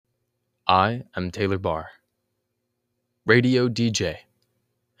I am Taylor Barr, radio DJ.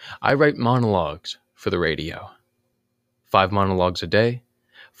 I write monologues for the radio. 5 monologues a day,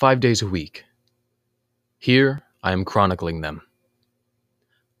 5 days a week. Here I am chronicling them.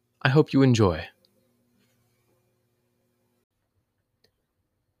 I hope you enjoy.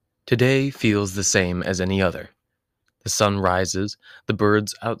 Today feels the same as any other. The sun rises, the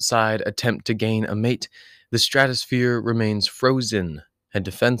birds outside attempt to gain a mate, the stratosphere remains frozen and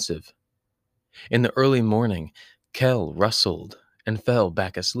defensive. In the early morning, Kel rustled and fell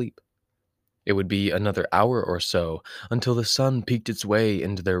back asleep. It would be another hour or so until the sun peeked its way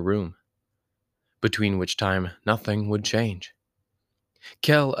into their room, between which time nothing would change.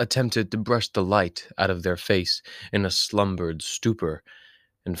 Kel attempted to brush the light out of their face in a slumbered stupor,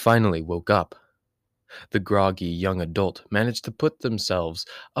 and finally woke up. The groggy young adult managed to put themselves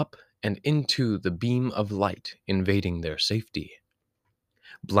up and into the beam of light invading their safety.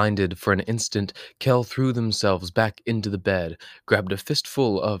 Blinded for an instant, Kel threw themselves back into the bed, grabbed a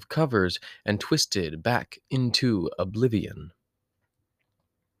fistful of covers, and twisted back into oblivion.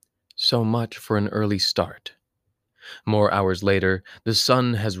 So much for an early start. More hours later, the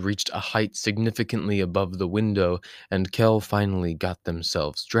sun has reached a height significantly above the window, and Kel finally got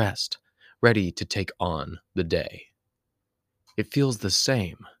themselves dressed, ready to take on the day. It feels the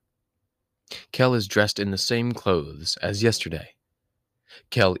same. Kel is dressed in the same clothes as yesterday.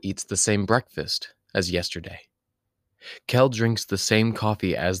 Kel eats the same breakfast as yesterday. Kel drinks the same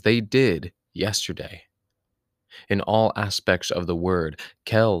coffee as they did yesterday. In all aspects of the word,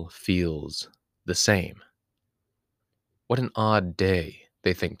 Kel feels the same. What an odd day,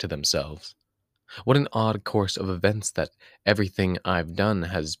 they think to themselves. What an odd course of events that everything I've done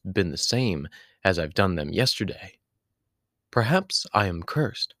has been the same as I've done them yesterday. Perhaps I am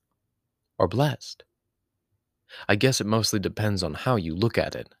cursed or blessed. I guess it mostly depends on how you look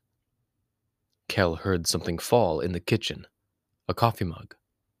at it. Kel heard something fall in the kitchen, a coffee mug.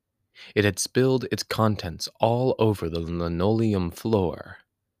 It had spilled its contents all over the linoleum floor.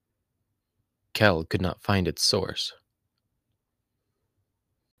 Kel could not find its source.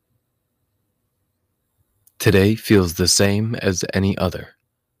 Today feels the same as any other.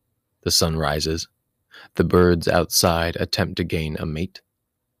 The sun rises. The birds outside attempt to gain a mate.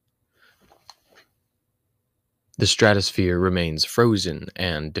 The stratosphere remains frozen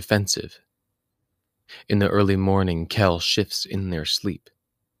and defensive. In the early morning, Kel shifts in their sleep.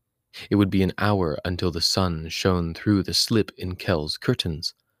 It would be an hour until the sun shone through the slip in Kel's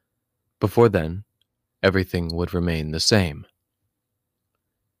curtains. Before then, everything would remain the same.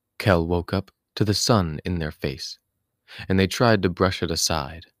 Kel woke up to the sun in their face, and they tried to brush it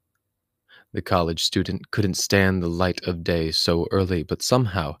aside. The college student couldn't stand the light of day so early, but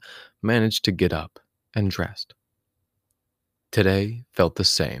somehow managed to get up and dressed. Today felt the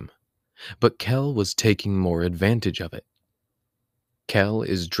same, but Kel was taking more advantage of it. Kel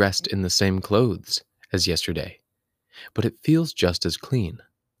is dressed in the same clothes as yesterday, but it feels just as clean,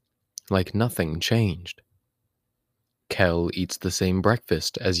 like nothing changed. Kel eats the same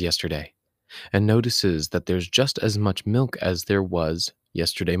breakfast as yesterday, and notices that there's just as much milk as there was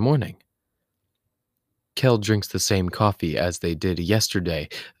yesterday morning. Kel drinks the same coffee as they did yesterday,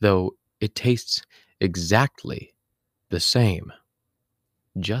 though it tastes exactly the same,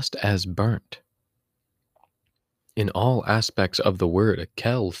 just as burnt. In all aspects of the word,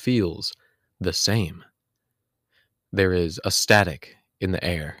 Kel feels the same. There is a static in the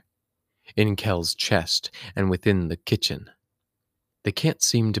air, in Kel's chest and within the kitchen. They can't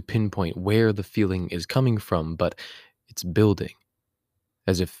seem to pinpoint where the feeling is coming from, but it's building,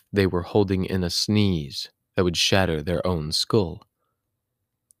 as if they were holding in a sneeze that would shatter their own skull.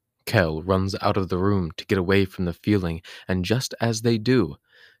 Kel runs out of the room to get away from the feeling, and just as they do,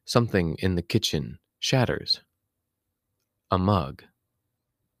 something in the kitchen shatters. A mug.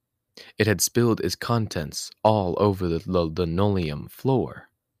 It had spilled its contents all over the linoleum floor.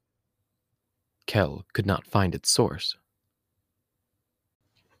 Kel could not find its source.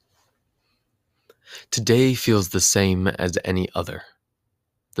 Today feels the same as any other.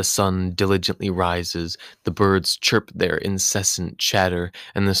 The sun diligently rises, the birds chirp their incessant chatter,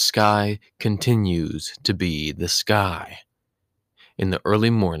 and the sky continues to be the sky. In the early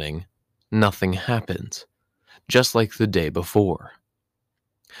morning, nothing happens, just like the day before.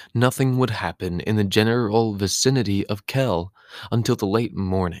 Nothing would happen in the general vicinity of Kel until the late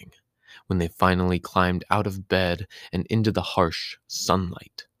morning, when they finally climbed out of bed and into the harsh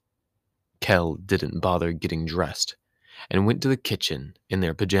sunlight. Kel didn't bother getting dressed, and went to the kitchen in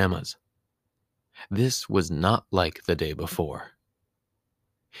their pajamas. This was not like the day before.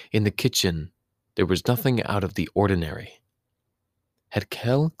 In the kitchen, there was nothing out of the ordinary. Had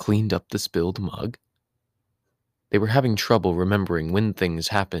Kel cleaned up the spilled mug? They were having trouble remembering when things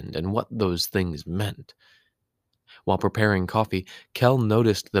happened and what those things meant. While preparing coffee, Kel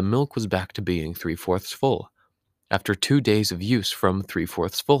noticed the milk was back to being three-fourths full, after 2 days of use from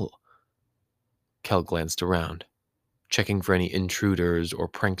three-fourths full. Kel glanced around, checking for any intruders or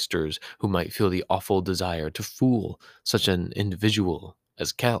pranksters who might feel the awful desire to fool such an individual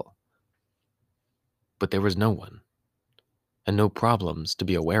as Kel. But there was no one, and no problems to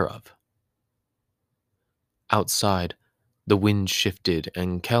be aware of. Outside, the wind shifted,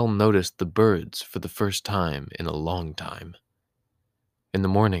 and Kel noticed the birds for the first time in a long time. In the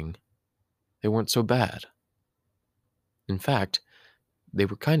morning, they weren't so bad. In fact, they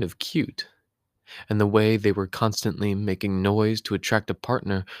were kind of cute, and the way they were constantly making noise to attract a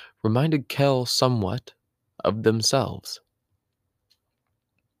partner reminded Kel somewhat of themselves.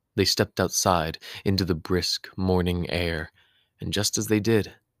 They stepped outside into the brisk morning air, and just as they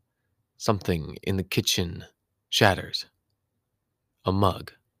did, something in the kitchen shatters. A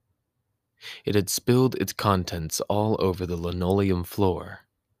mug. It had spilled its contents all over the linoleum floor.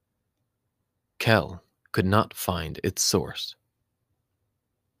 Kel could not find its source.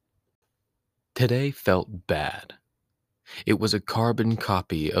 Today felt bad. It was a carbon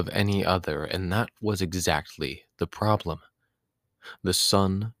copy of any other, and that was exactly the problem. The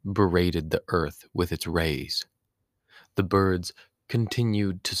sun berated the earth with its rays. The birds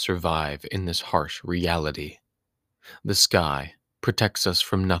continued to survive in this harsh reality. The sky protects us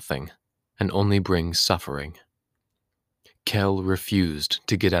from nothing and only brings suffering. Kel refused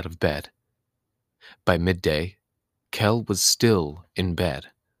to get out of bed. By midday, Kel was still in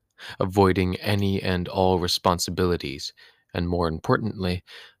bed, avoiding any and all responsibilities, and more importantly,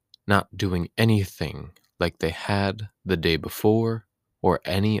 not doing anything like they had the day before or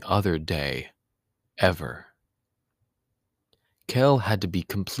any other day, ever. Kel had to be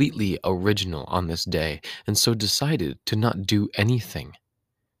completely original on this day, and so decided to not do anything.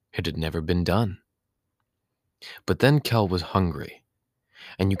 It had never been done. But then Kel was hungry,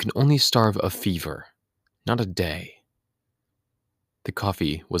 and you can only starve a fever, not a day. The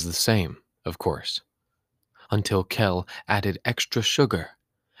coffee was the same, of course, until Kel added extra sugar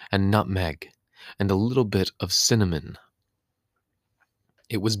and nutmeg and a little bit of cinnamon.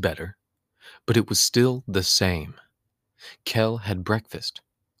 It was better, but it was still the same. Kel had breakfast,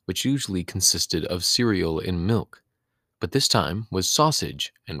 which usually consisted of cereal and milk, but this time was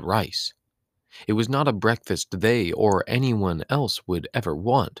sausage and rice. It was not a breakfast they or anyone else would ever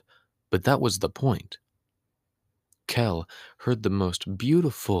want, but that was the point. Kel heard the most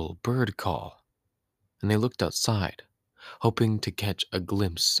beautiful bird call, and they looked outside, hoping to catch a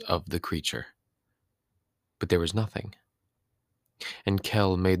glimpse of the creature. But there was nothing. And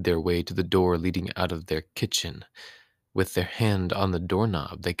Kel made their way to the door leading out of their kitchen. With their hand on the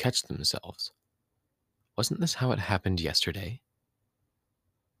doorknob, they catch themselves. Wasn't this how it happened yesterday?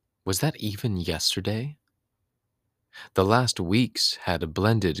 Was that even yesterday? The last weeks had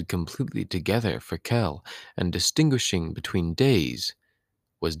blended completely together for Kel, and distinguishing between days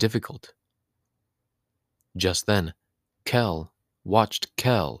was difficult. Just then, Kel watched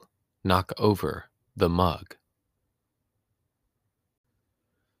Kel knock over the mug.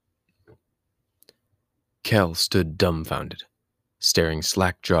 Kel stood dumbfounded, staring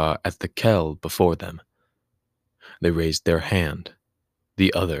slack-jaw at the Kel before them. They raised their hand,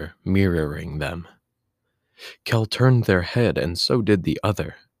 the other mirroring them. Kel turned their head, and so did the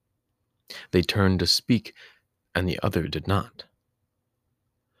other. They turned to speak, and the other did not.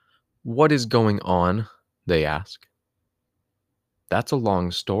 "What is going on?" they ask. "That's a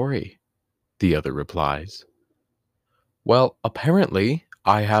long story," the other replies. "Well, apparently,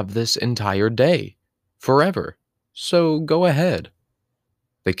 I have this entire day, forever, so go ahead."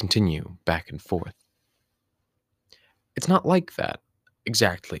 They continue back and forth. "It's not like that.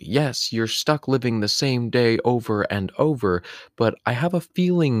 Exactly. Yes, you're stuck living the same day over and over, but I have a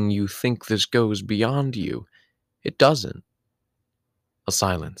feeling you think this goes beyond you. It doesn't." A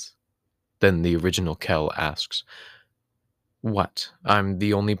silence. Then the original Kel asks, "What, I'm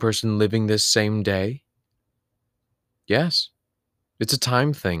the only person living this same day?" "Yes. It's a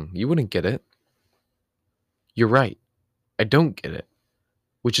time thing. You wouldn't get it." "You're right. I don't get it.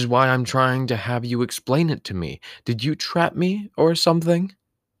 Which is why I'm trying to have you explain it to me. Did you trap me or something?"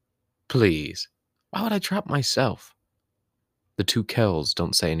 "Please. Why would I trap myself?" The two Kels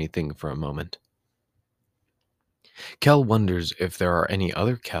don't say anything for a moment. Kel wonders if there are any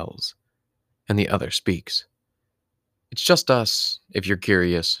other Kels, and the other speaks. "It's just us, if you're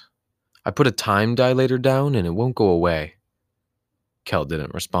curious. I put a time dilator down and it won't go away." Kel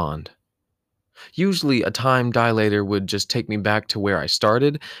didn't respond. Usually, a time dilator would just take me back to where I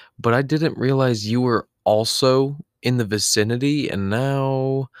started, but I didn't realize you were also in the vicinity, and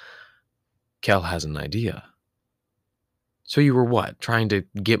now Kel has an idea. So you were what, trying to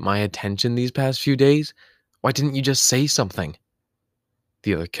get my attention these past few days? Why didn't you just say something?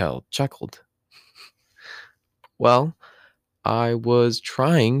 The other Kel chuckled. Well, I was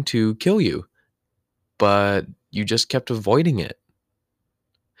trying to kill you, but you just kept avoiding it.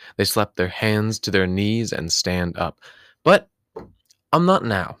 They slapped their hands to their knees and stand up. But I'm not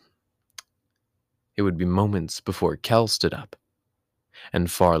now. It would be moments before Kel stood up, and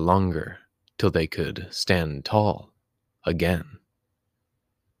far longer till they could stand tall again.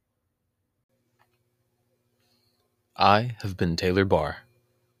 I have been Taylor Barr,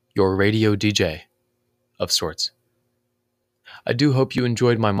 your radio DJ of sorts. I do hope you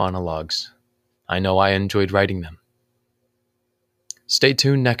enjoyed my monologues. I know I enjoyed writing them. Stay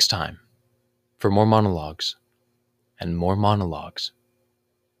tuned next time for more monologues, and more monologues,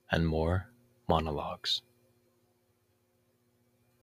 and more monologues.